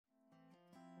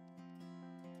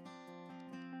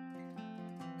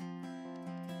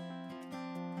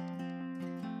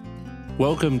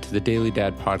Welcome to the Daily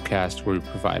Dad Podcast, where we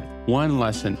provide one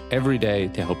lesson every day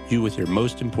to help you with your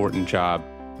most important job,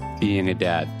 being a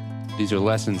dad. These are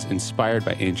lessons inspired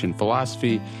by ancient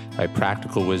philosophy, by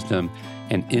practical wisdom,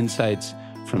 and insights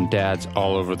from dads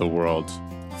all over the world.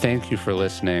 Thank you for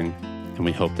listening, and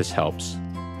we hope this helps.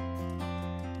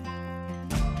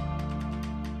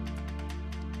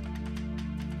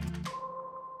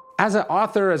 As an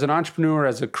author, as an entrepreneur,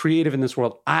 as a creative in this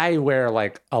world, I wear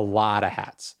like a lot of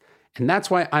hats. And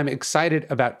that's why I'm excited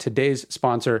about today's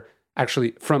sponsor,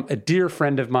 actually from a dear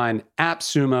friend of mine,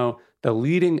 AppSumo, the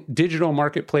leading digital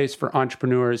marketplace for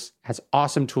entrepreneurs, has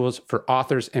awesome tools for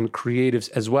authors and creatives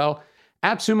as well.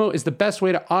 AppSumo is the best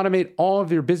way to automate all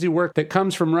of your busy work that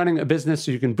comes from running a business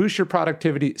so you can boost your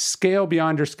productivity, scale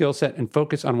beyond your skill set, and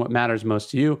focus on what matters most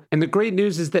to you. And the great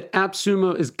news is that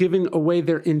AppSumo is giving away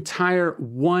their entire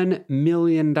 $1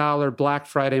 million Black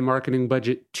Friday marketing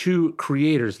budget to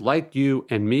creators like you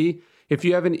and me. If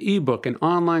you have an ebook, an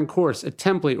online course, a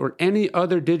template, or any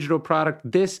other digital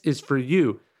product, this is for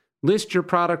you. List your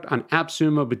product on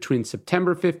AppSumo between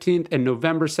September 15th and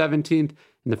November 17th.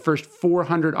 And the first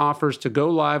 400 offers to go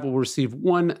live will receive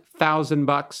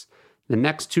 $1,000. The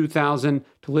next 2,000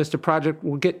 to list a project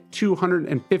will get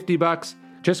 $250.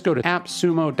 Just go to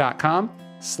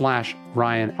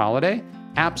appsumo.com/Ryan Holiday,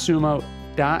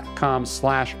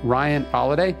 appsumo.com/Ryan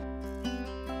Holiday.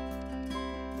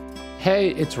 Hey,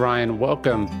 it's Ryan.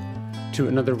 Welcome to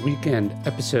another weekend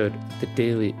episode of the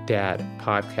Daily Dad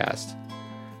Podcast.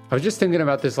 I was just thinking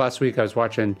about this last week. I was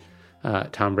watching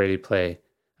Tom Brady play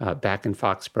back in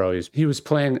Foxborough. He was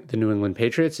playing the New England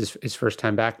Patriots, his first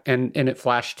time back, and it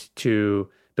flashed to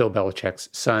Bill Belichick's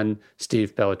son,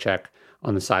 Steve Belichick,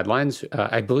 on the sidelines.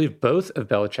 I believe both of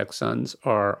Belichick's sons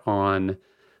are on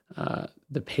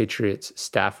the Patriots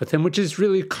staff with him, which is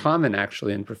really common,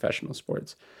 actually, in professional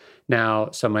sports.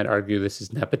 Now, some might argue this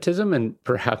is nepotism, and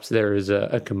perhaps there is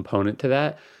a component to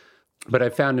that. But I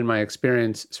found in my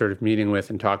experience sort of meeting with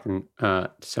and talking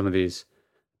to some of these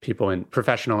people in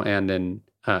professional and in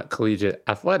collegiate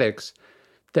athletics,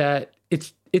 that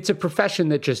it's a profession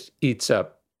that just eats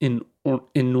up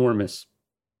enormous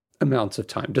amounts of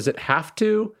time. Does it have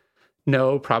to?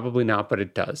 No, probably not, but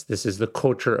it does. This is the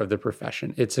culture of the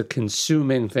profession. It's a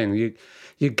consuming thing.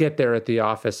 You get there at the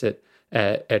office at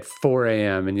 4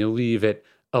 a.m. and you leave at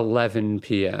 11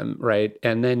 p.m., right?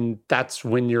 And then that's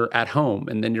when you're at home,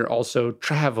 and then you're also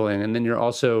traveling, and then you're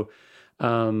also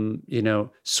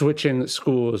switching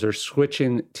schools or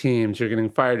switching teams. You're getting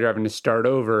fired, you're having to start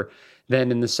over.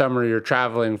 Then in the summer, you're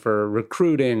traveling for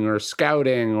recruiting or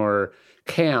scouting or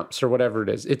camps or whatever it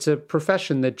is. It's a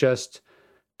profession that just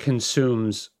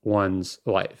consumes one's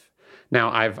life. Now,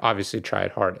 I've obviously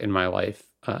tried hard in my life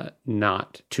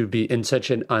not to be in such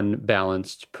an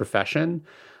unbalanced profession.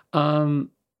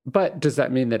 But does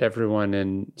that mean that everyone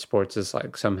in sports is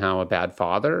like somehow a bad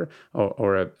father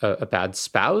or a bad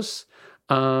spouse?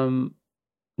 No,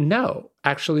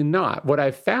 actually not. What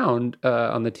I've found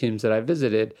on the teams that I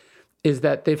visited is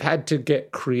that they've had to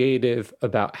get creative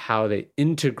about how they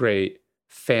integrate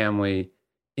family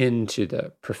into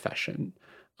the profession.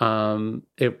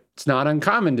 It's not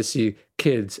uncommon to see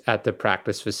kids at the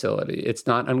practice facility. It's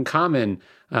not uncommon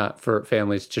for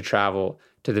families to travel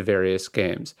to the various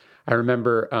games. I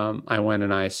remember I went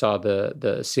and I saw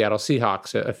the Seattle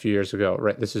Seahawks a few years ago.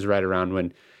 Right, this is right around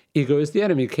when Ego is the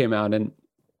Enemy came out, and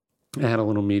I had a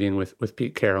little meeting with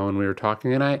Pete Carroll, and we were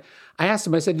talking, and I asked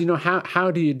him, I said, how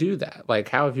do you do that? Like,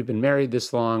 how have you been married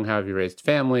this long? How have you raised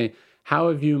family? How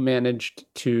have you managed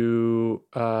to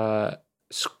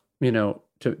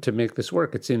make this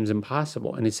work? It seems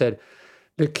impossible. And he said,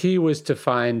 the key was to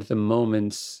find the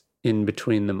moments in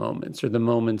between the moments, or the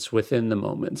moments within the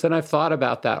moments. And I've thought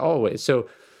about that always. So,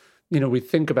 we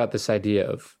think about this idea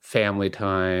of family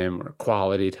time or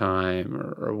quality time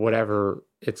or whatever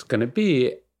it's going to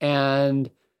be. And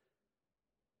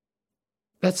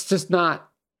that's just not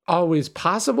always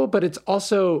possible, but it's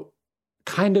also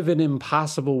kind of an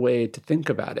impossible way to think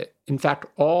about it. In fact,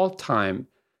 all time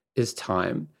is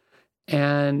time.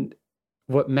 And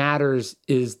what matters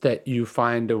is that you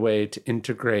find a way to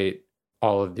integrate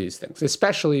all of these things,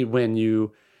 especially when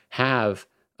you have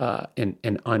an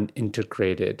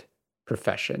unintegrated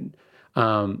profession.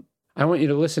 I want you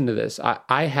to listen to this.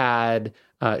 I had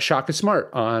Shaka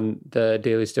Smart on the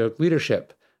Daily Stoic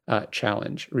Leadership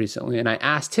Challenge recently, and I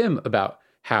asked him about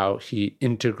how he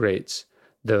integrates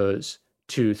those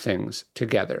two things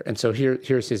together. And so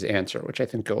here's his answer, which I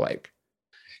think you'll like.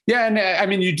 Yeah, and I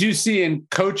mean, you do see in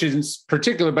coaches in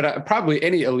particular, but probably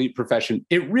any elite profession,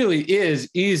 it really is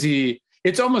easy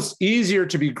it's almost easier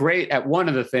to be great at one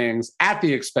of the things at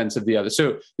the expense of the other.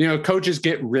 So, coaches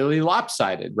get really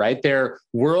lopsided, right? They're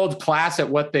world class at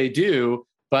what they do,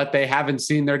 but they haven't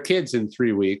seen their kids in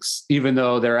 3 weeks, even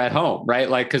though they're at home, right?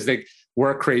 Like, because they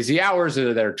work crazy hours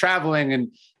or they're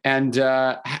traveling. And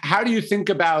how do you think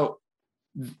about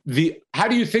the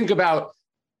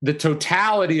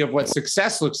totality of what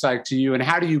success looks like to you, and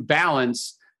how do you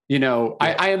balance?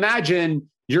 I imagine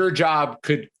your job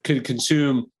could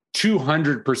consume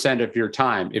 200% of your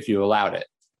time if you allowed it.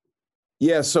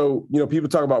 Yeah. So, people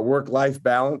talk about work-life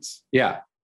balance. Yeah.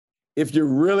 If you're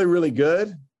really, really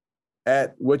good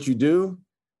at what you do,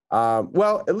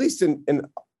 well, at least in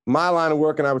my line of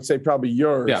work, and I would say probably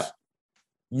yours,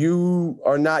 you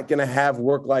are not going to have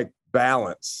work-life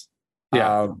balance.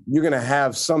 Yeah. You're going to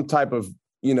have some type of,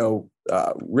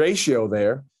 ratio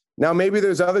there. Now, maybe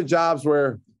there's other jobs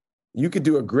where you could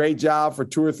do a great job for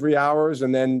 2 or 3 hours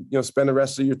and then, spend the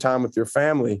rest of your time with your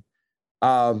family.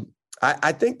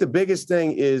 I think the biggest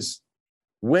thing is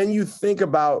when you think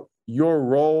about your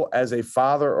role as a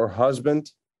father or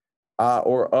husband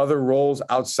or other roles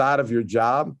outside of your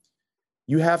job,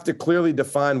 you have to clearly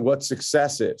define what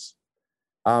success is.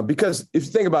 Because if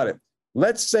you think about it,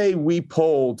 let's say we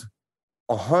polled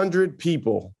 100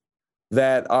 people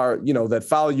that are, that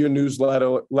follow your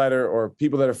newsletter or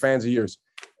people that are fans of yours.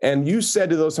 And you said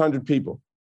to those 100 people,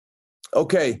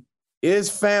 okay, is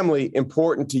family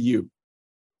important to you?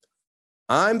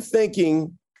 I'm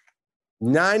thinking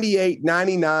 98,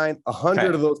 99,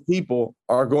 100 of those people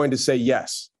are going to say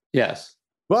yes. Yes.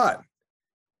 But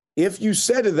if you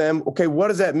said to them, okay, what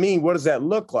does that mean? What does that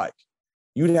look like?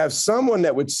 You'd have someone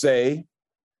that would say,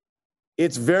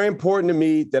 it's very important to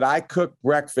me that I cook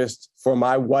breakfast for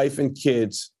my wife and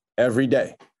kids every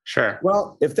day. Sure.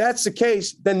 Well, if that's the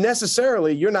case, then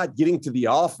necessarily you're not getting to the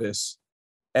office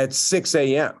at 6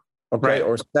 a.m., okay, right,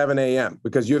 or 7 a.m.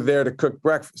 because you're there to cook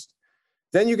breakfast.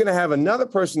 Then you're going to have another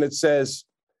person that says,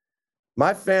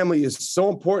 my family is so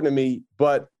important to me,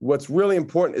 but what's really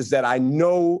important is that I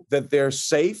know that they're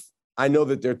safe. I know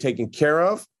that they're taken care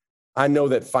of. I know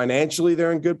that financially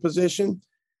they're in good position.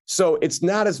 So it's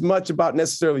not as much about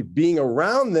necessarily being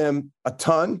around them a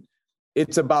ton.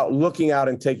 It's about looking out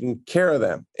and taking care of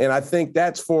them. And I think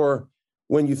that's for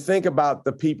when you think about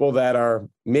the people that are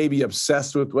maybe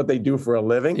obsessed with what they do for a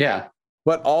living,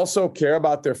 but also care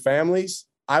about their families.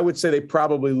 I would say they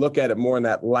probably look at it more in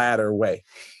that latter way.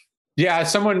 Yeah,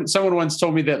 someone once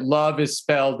told me that love is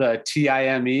spelled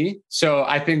Time. So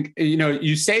I think,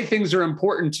 you say things are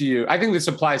important to you. I think this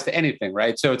applies to anything,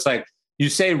 right? So it's like you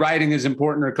say writing is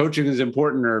important or coaching is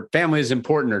important or family is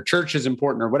important or church is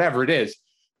important or whatever it is.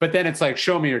 But then it's like,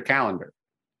 show me your calendar,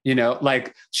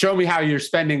 like show me how you're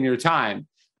spending your time.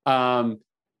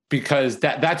 Because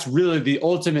that's really the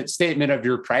ultimate statement of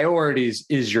your priorities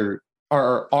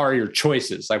are your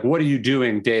choices. Like, what are you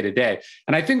doing day to day?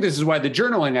 And I think this is why the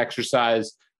journaling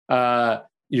exercise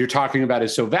you're talking about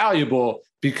is so valuable,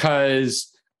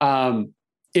 because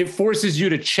it forces you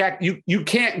to check. You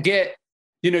can't get,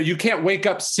 you can't wake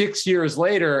up 6 years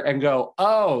later and go,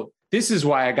 oh, this is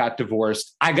why I got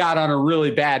divorced. I got on a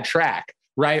really bad track,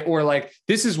 right? Or like,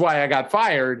 this is why I got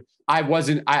fired. I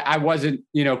wasn't,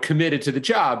 committed to the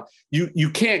job. You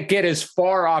can't get as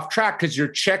far off track because you're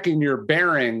checking your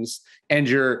bearings and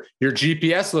your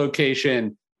GPS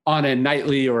location on a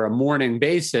nightly or a morning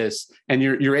basis. And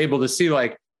you're able to see,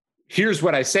 like, here's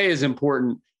what I say is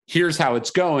important. Here's how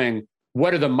it's going.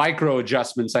 What are the micro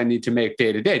adjustments I need to make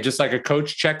day to day? Just like a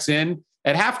coach checks in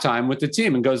at halftime with the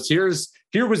team and goes, here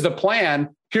was the plan.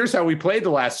 Here's how we played the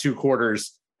last 2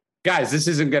 quarters. Guys, this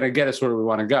isn't going to get us where we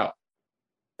want to go.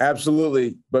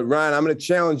 Absolutely. But Ryan, I'm going to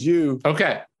challenge you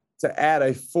to add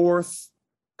a 4th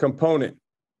component.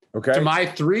 Okay. To my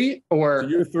 3 or? To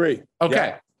your 3. Okay.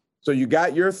 Yeah. So you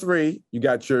got your 3, you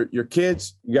got your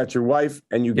kids, you got your wife,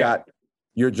 and you got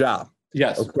your job.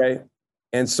 Yes. Okay.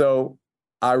 And so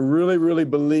I really, really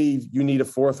believe you need a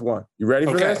 4th one. You ready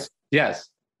for this? Yes.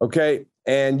 Okay.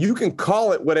 And you can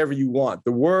call it whatever you want.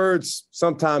 The words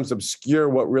sometimes obscure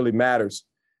what really matters.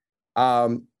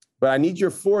 But I need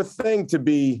your 4th thing to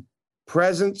be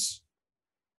presence,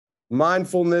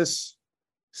 mindfulness,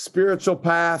 spiritual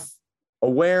path,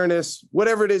 awareness,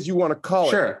 whatever it is you want to call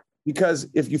it. Sure. Because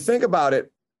if you think about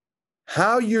it,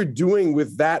 how you're doing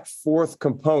with that 4th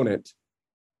component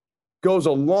goes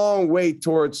a long way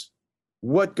towards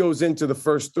what goes into the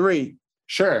first 3.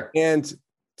 Sure. And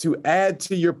to add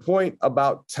to your point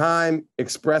about time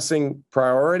expressing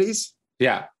priorities,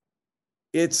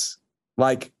 it's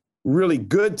like really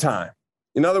good time.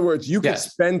 In other words, you can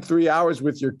spend 3 hours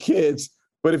with your kids,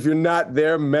 but if you're not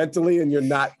there mentally and you're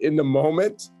not in the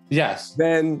moment,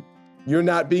 then you're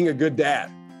not being a good dad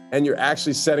and you're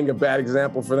actually setting a bad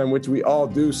example for them, which we all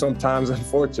do sometimes,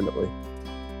 unfortunately.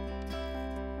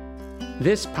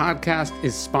 This podcast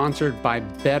is sponsored by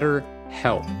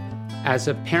BetterHelp. As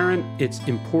a parent, it's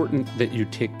important that you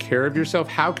take care of yourself.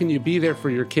 How can you be there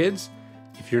for your kids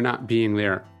if you're not being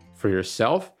there for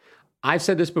yourself? I've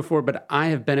said this before, but I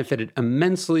have benefited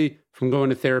immensely from going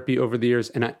to therapy over the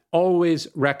years, and I always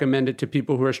recommend it to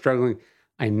people who are struggling.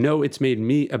 I know it's made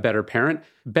me a better parent.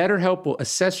 BetterHelp will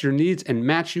assess your needs and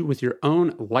match you with your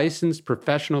own licensed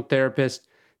professional therapist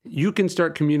you can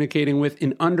start communicating with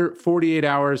in under 48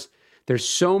 hours. There's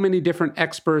so many different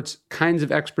experts, kinds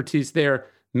of expertise there,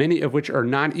 many of which are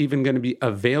not even going to be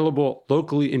available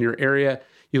locally in your area.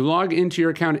 You log into your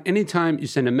account anytime, you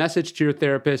send a message to your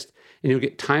therapist, and you'll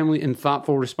get timely and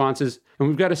thoughtful responses. And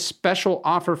we've got a special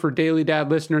offer for Daily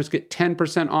Dad listeners. Get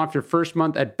 10% off your first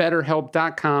month at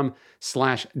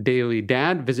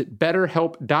betterhelp.com/dailydad. Visit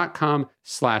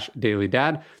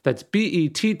betterhelp.com/dailydad. That's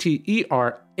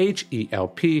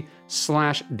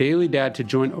BETTERHELP/dailydad to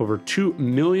join over 2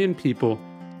 million people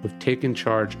who've taken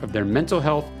charge of their mental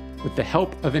health with the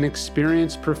help of an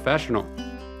experienced professional.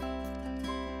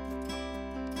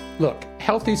 Look,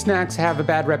 healthy snacks have a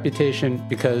bad reputation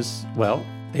because, well,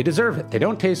 they deserve it. They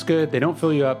don't taste good, they don't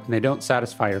fill you up, and they don't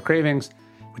satisfy your cravings,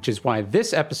 which is why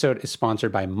this episode is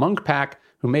sponsored by Munk Pack,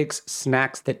 who makes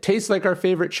snacks that taste like our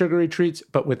favorite sugary treats,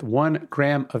 but with 1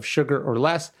 gram of sugar or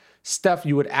less, stuff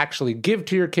you would actually give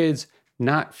to your kids,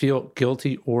 not feel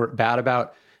guilty or bad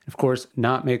about. Of course,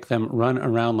 not make them run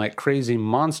around like crazy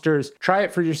monsters. Try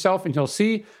it for yourself and you'll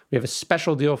see we have a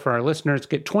special deal for our listeners.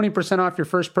 Get 20% off your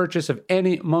first purchase of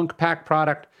any Munk Pack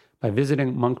product by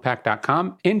visiting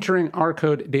monkpack.com, entering our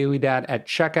code DailyDad at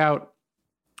checkout.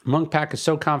 Munk Pack is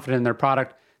so confident in their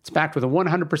product. It's backed with a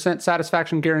 100%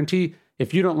 satisfaction guarantee.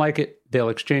 If you don't like it, they'll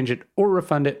exchange it or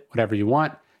refund it, whatever you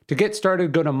want. To get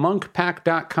started, go to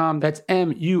monkpack.com. That's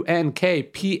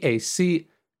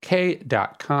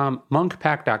monkpack.com,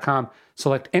 monkpack.com.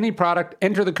 Select any product,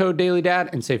 enter the code DailyDad,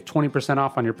 and save 20%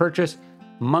 off on your purchase.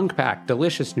 Munk Pack,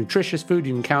 delicious, nutritious food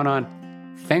you can count on.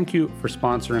 Thank you for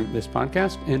sponsoring this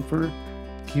podcast and for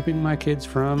keeping my kids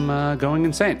from going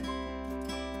insane.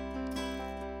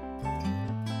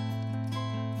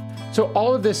 So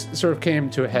all of this sort of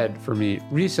came to a head for me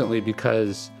recently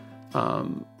because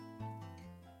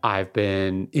I've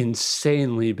been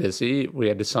insanely busy. We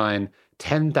had to sign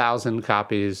 10,000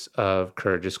 copies of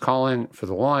Courage is Calling for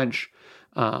the launch.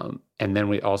 And then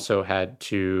we also had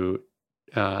to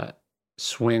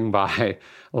swing by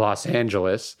Los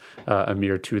Angeles, a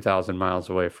mere 2,000 miles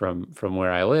away from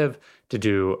where I live, to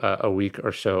do a week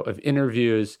or so of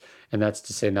interviews. And that's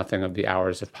to say nothing of the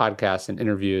hours of podcasts and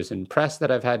interviews and press that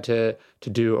I've had to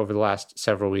do over the last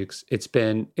several weeks. It's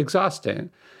been exhausting.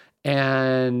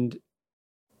 And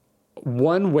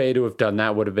one way to have done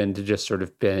that would have been to just sort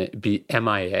of be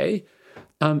MIA.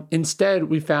 Instead,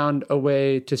 we found a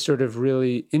way to sort of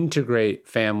really integrate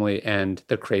family and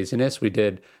the craziness. We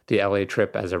did the LA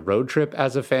trip as a road trip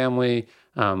as a family,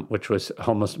 which was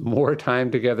almost more time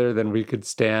together than we could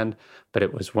stand, but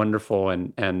it was wonderful.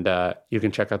 And you can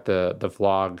check out the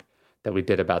vlog that we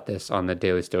did about this on the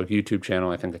Daily Stoic YouTube channel.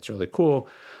 I think it's really cool.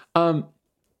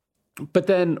 But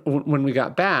then when we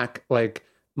got back, like,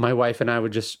 my wife and I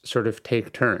would just sort of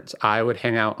take turns. I would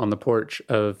hang out on the porch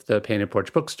of the Painted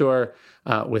Porch bookstore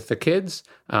with the kids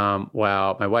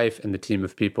while my wife and the team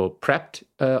of people prepped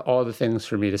all the things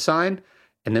for me to sign.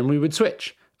 And then we would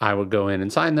switch. I would go in and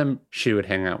sign them. She would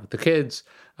hang out with the kids.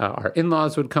 Our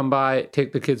in-laws would come by,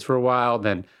 take the kids for a while.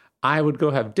 Then I would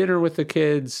go have dinner with the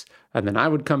kids. And then I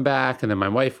would come back. And then my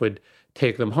wife would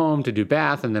take them home to do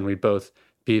bath. And then we'd both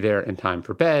be there in time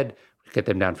for bed. Get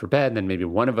them down for bed, and then maybe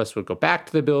one of us would go back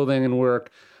to the building and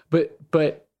work. But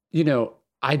you know,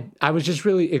 I was just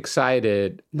really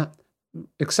excited. Not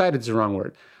excited is the wrong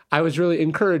word. I was really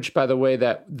encouraged by the way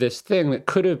that this thing that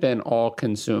could have been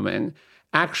all-consuming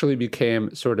actually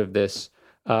became sort of this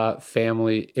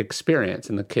family experience.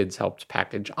 And the kids helped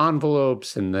package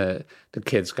envelopes, and the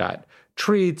kids got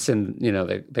treats, and you know,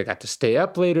 they got to stay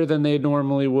up later than they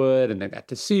normally would, and they got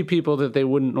to see people that they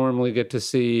wouldn't normally get to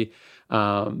see.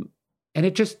 And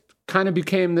it just kind of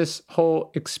became this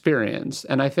whole experience.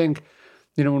 And I think,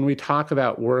 you know, when we talk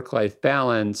about work-life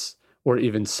balance or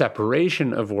even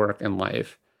separation of work and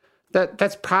life,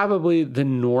 that's probably the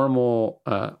normal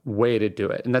way to do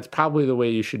it. And that's probably the way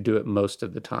you should do it most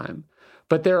of the time.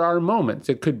 But there are moments.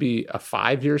 It could be a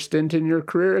 5-year stint in your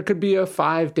career. It could be a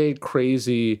 5-day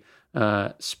crazy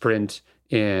sprint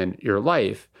in your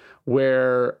life,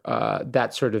 where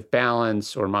that sort of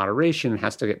balance or moderation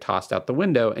has to get tossed out the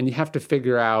window, and you have to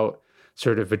figure out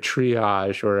sort of a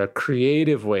triage or a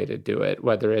creative way to do it,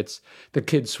 whether it's the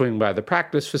kids swing by the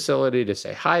practice facility to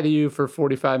say hi to you for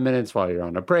 45 minutes while you're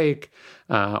on a break,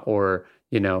 or,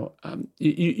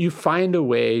 you find a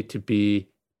way to be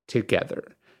together.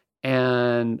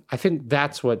 And I think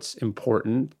that's what's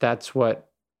important. That's what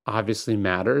obviously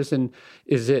matters. And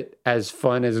is it as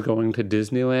fun as going to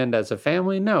Disneyland as a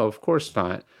family? No, of course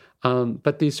not.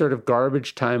 But these sort of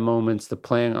garbage time moments, the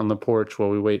playing on the porch while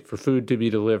we wait for food to be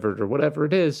delivered or whatever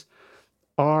it is,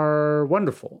 are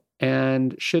wonderful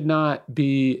and should not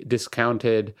be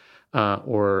discounted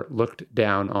or looked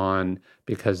down on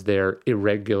because they're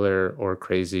irregular or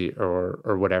crazy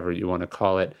or whatever you want to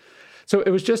call it. So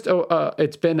it was just,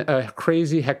 it's been a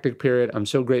crazy, hectic period. I'm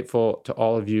so grateful to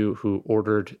all of you who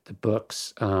ordered the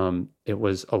books. It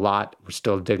was a lot. We're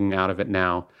still digging out of it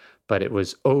now, but it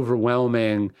was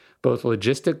overwhelming, both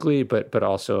logistically, but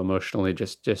also emotionally,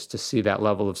 just to see that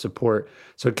level of support.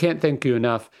 So I can't thank you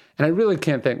enough. And I really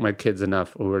can't thank my kids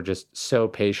enough, who were just so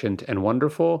patient and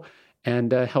wonderful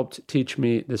and helped teach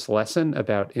me this lesson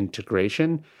about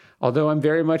integration. Although I'm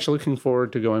very much looking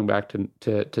forward to going back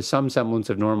to some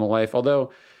semblance of normal life.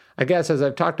 Although I guess, as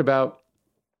I've talked about,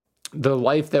 the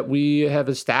life that we have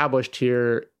established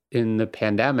here in the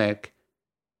pandemic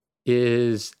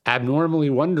is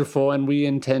abnormally wonderful, and we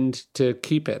intend to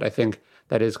keep it. I think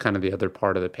that is kind of the other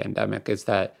part of the pandemic, is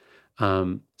that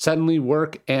suddenly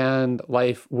work and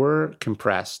life were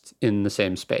compressed in the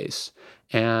same space.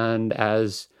 And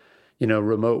as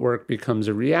remote work becomes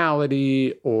a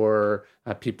reality, or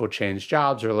people change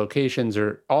jobs or locations,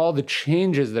 or all the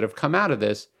changes that have come out of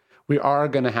this, we are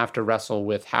going to have to wrestle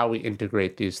with how we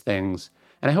integrate these things.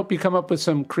 And I hope you come up with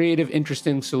some creative,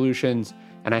 interesting solutions.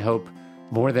 And I hope,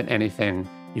 more than anything,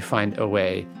 you find a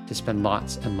way to spend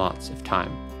lots and lots of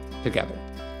time together.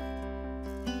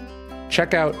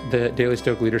 Check out the Daily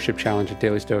Stoic Leadership Challenge at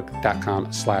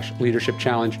dailystoic.com/leadership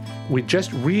challenge. We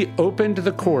just reopened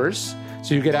the course,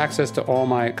 so you get access to all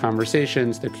my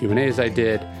conversations, the Q&As I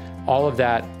did, all of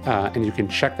that. And you can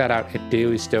check that out at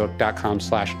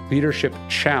dailystoic.com/leadership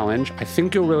challenge. I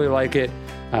think you'll really like it.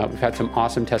 We've had some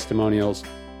awesome testimonials.